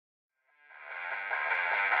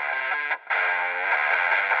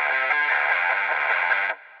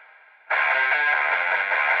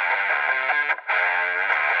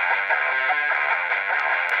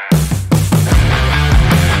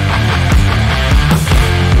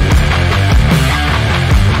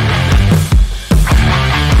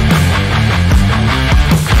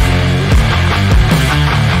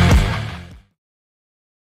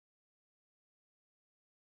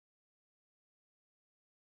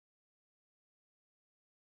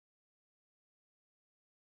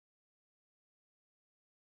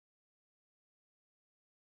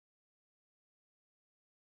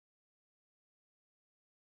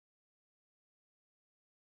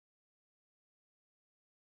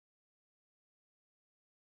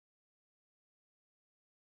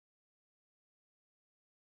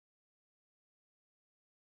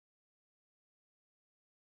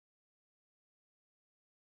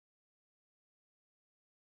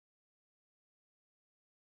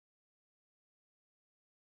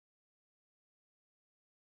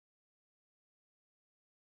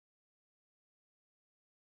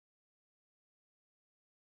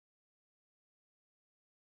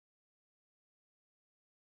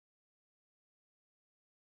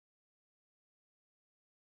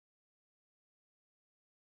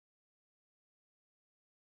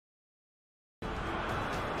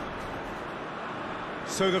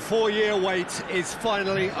So the 4-year wait is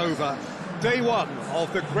finally over. Day one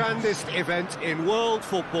of the grandest event in world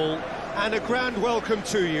football, and a grand welcome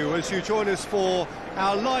to you as you join us for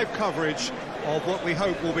our live coverage of what we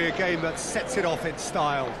hope will be a game that sets it off in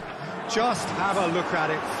style. Just have a look at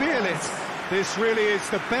it, feel it. This really is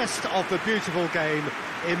the best of the beautiful game,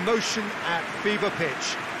 in motion at fever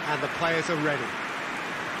pitch, and the players are ready.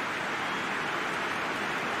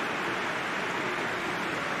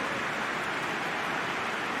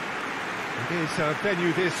 It is a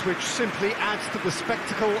venue this which simply adds to the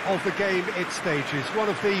spectacle of the game it stages, one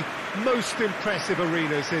of the most impressive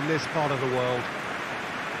arenas in this part of the world.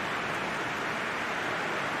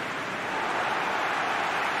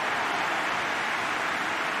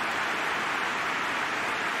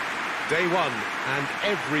 Day one, and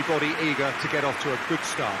everybody eager to get off to a good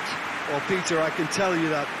start. Well, Peter, I can tell you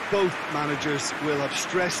that both managers will have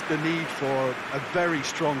stressed the need for a very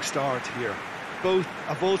strong start here. Both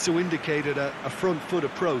have also indicated a front foot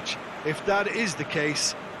approach. If that is the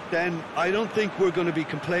case, then I don't think we're going to be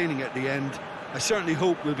complaining at the end. I certainly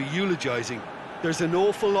hope we'll be eulogising. There's an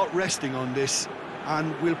awful lot resting on this,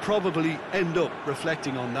 and we'll probably end up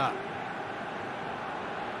reflecting on that.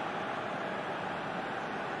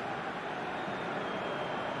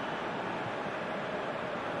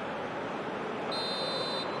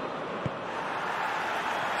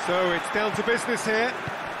 So it's down to business here.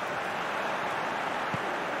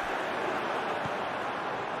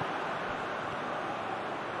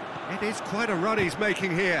 It is quite a run he's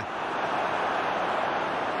making here.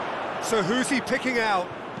 So who's he picking out?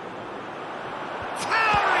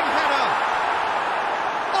 Towering header!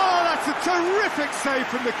 Oh, that's a terrific save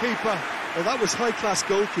from the keeper. Well, that was high-class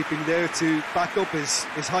goalkeeping there to back up his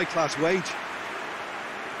high-class wage.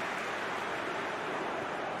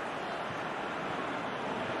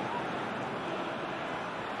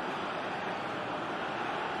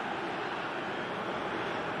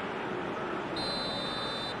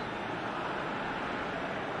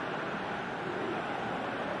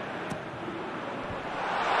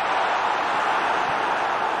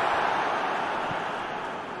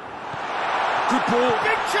 Good ball.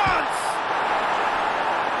 Big chance!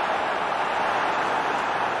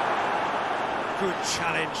 Good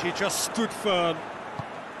challenge, he just stood firm.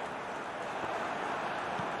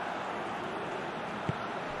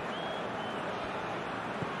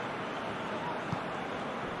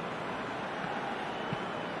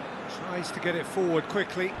 Tries to get it forward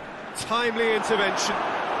quickly. Timely intervention.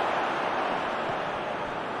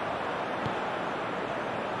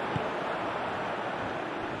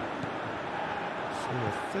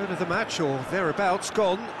 A third of the match, or thereabouts,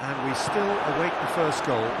 gone, and we still await the first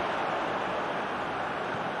goal.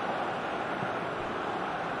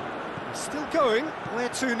 He's still going. Where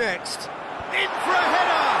to next? In for a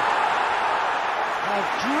header! A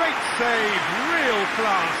great save, real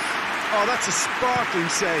class. Oh, that's a sparkling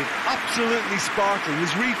save, absolutely sparkling.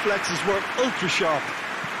 His reflexes were ultra-sharp.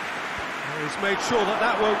 He's made sure that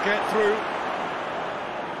that won't get through.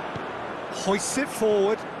 Hoists it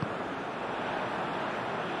forward.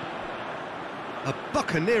 A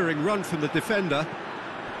buccaneering run from the defender.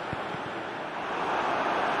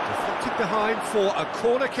 Deflected behind for a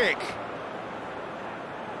corner kick.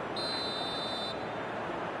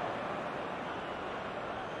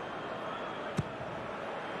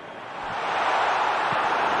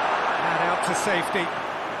 And out to safety.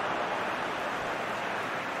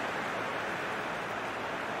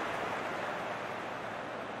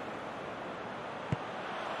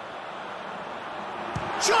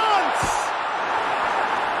 Chance!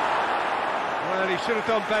 Well, he should have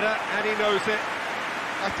done better, and he knows it.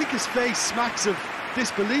 I think his face smacks of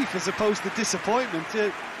disbelief as opposed to disappointment.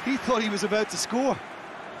 He thought he was about to score.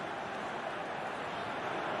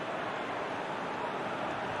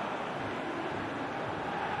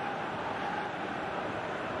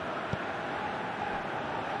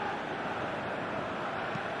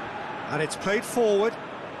 And it's played forward.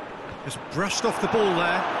 Just brushed off the ball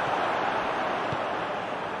there.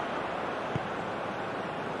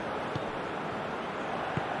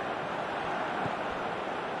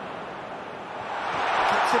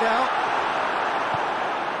 It out.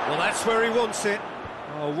 Well, that's where he wants it.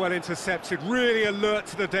 Oh, well intercepted, really alert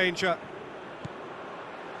to the danger.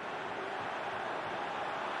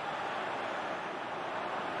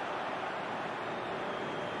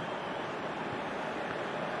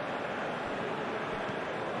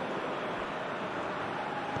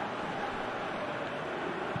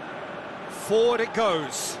 Forward it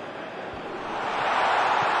goes.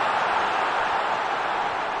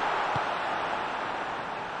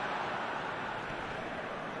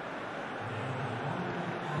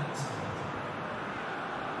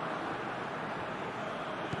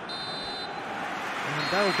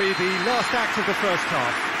 That'll be the last act of the first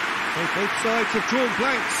half. So both sides have drawn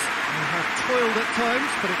blanks. They have toiled at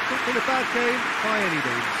times, but it's not been a bad game by any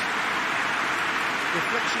means.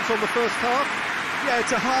 Reflections on the first half? Yeah,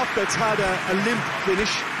 it's a half that's had a limp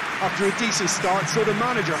finish after a decent start, so the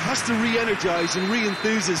manager has to re-energise and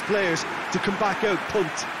re-enthuse his players to come back out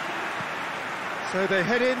pumped. So they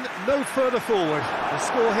head in no further forward. The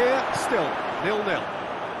score here, still 0-0.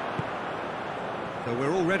 So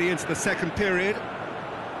we're already into the second period.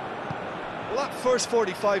 Well, that first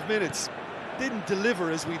 45 minutes didn't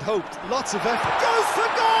deliver as we'd hoped. Lots of effort. Goes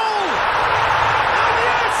for goal! And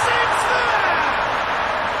yes, it's there!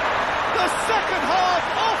 The second half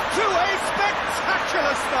off to a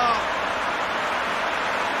spectacular start.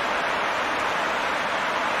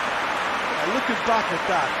 Looking back at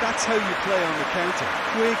that, that's how you play on the counter.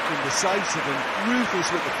 Quick and decisive and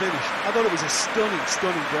ruthless with the finish. I thought it was a stunning,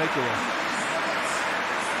 stunning breakaway.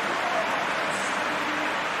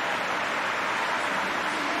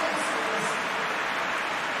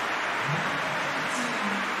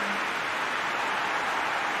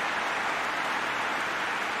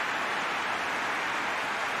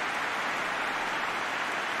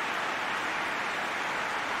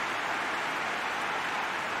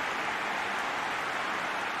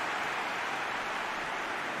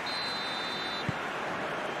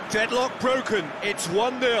 Deadlock broken, it's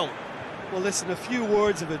 1-0. Well, listen, a few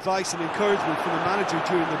words of advice and encouragement from the manager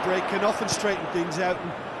during the break can often straighten things out,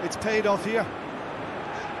 and it's paid off here.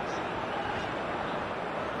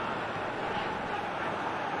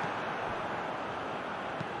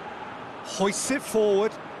 Hoists it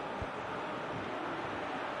forward.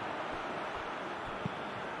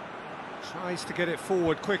 Tries to get it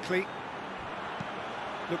forward quickly.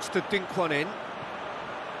 Looks to dink one in.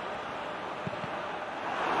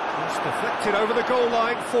 Deflected over the goal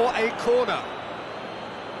line for a corner.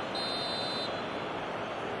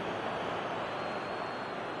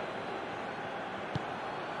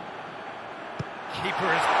 Keeper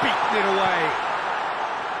has beaten it away.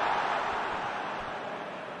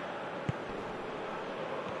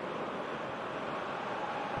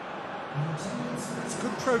 It's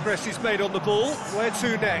good progress he's made on the ball. Where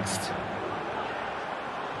to next?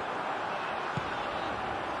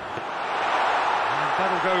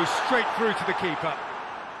 That'll go straight through to the keeper.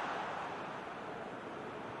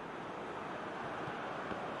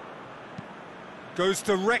 Goes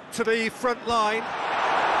direct to the front line.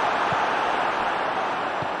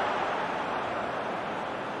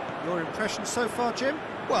 Your impression so far, Jim?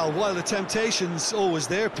 Well, while the temptation's always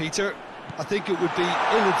there, Peter, I think it would be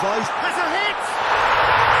ill-advised. Has a hit!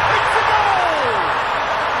 It's a goal!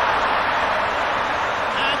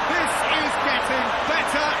 And this is getting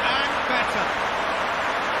better and better.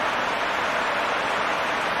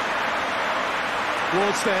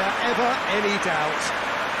 Was there ever any doubt?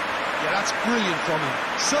 Yeah, that's brilliant from him.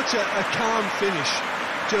 Such a calm finish.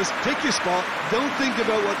 Just pick your spot, don't think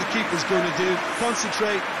about what the keeper's going to do,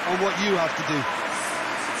 concentrate on what you have to do.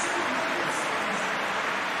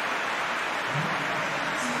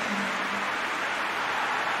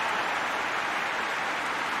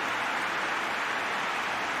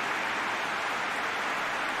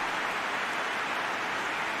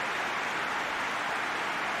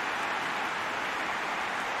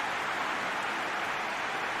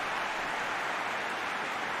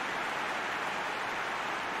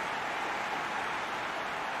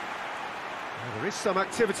 There is some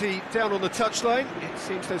activity down on the touchline. It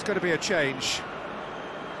seems there's going to be a change.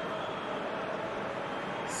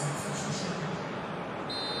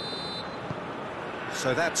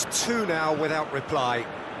 So that's two now without reply.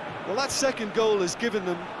 Well, that second goal has given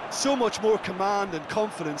them so much more command and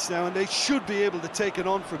confidence now, and they should be able to take it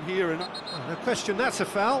on from here. And no question, that's a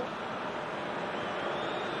foul.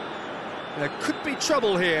 There could be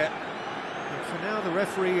trouble here. But for now, the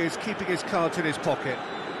referee is keeping his cards in his pocket.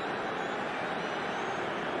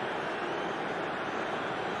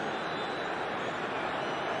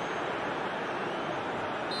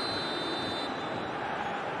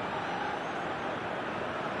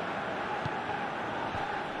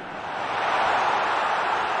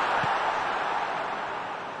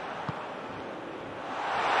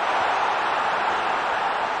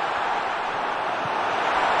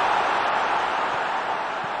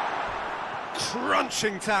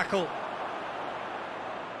 Crunching tackle.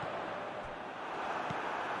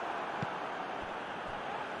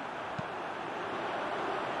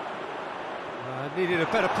 Needed a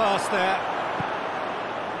better pass there.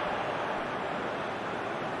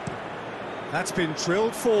 That's been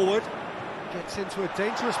drilled forward. Gets into a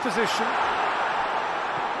dangerous position.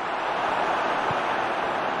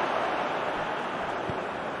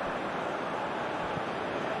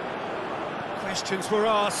 Questions were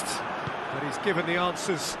asked, but he's given the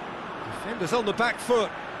answers. Defenders on the back foot.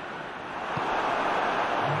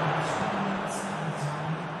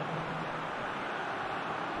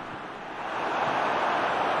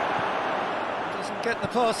 Doesn't get the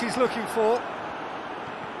pass he's looking for.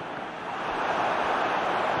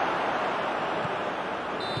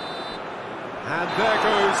 And there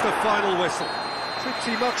goes the final whistle.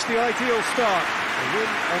 Pretty much the ideal start. A win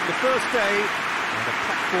on the first day and a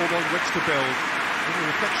platform on which to build. Any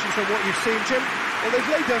reflections on what you've seen, Jim? Well,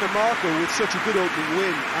 they've laid down a marker with such a good opening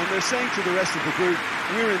win, and they're saying to the rest of the group,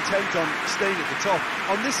 we're intent on staying at the top.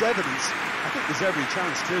 On this evidence, I think there's every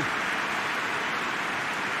chance too.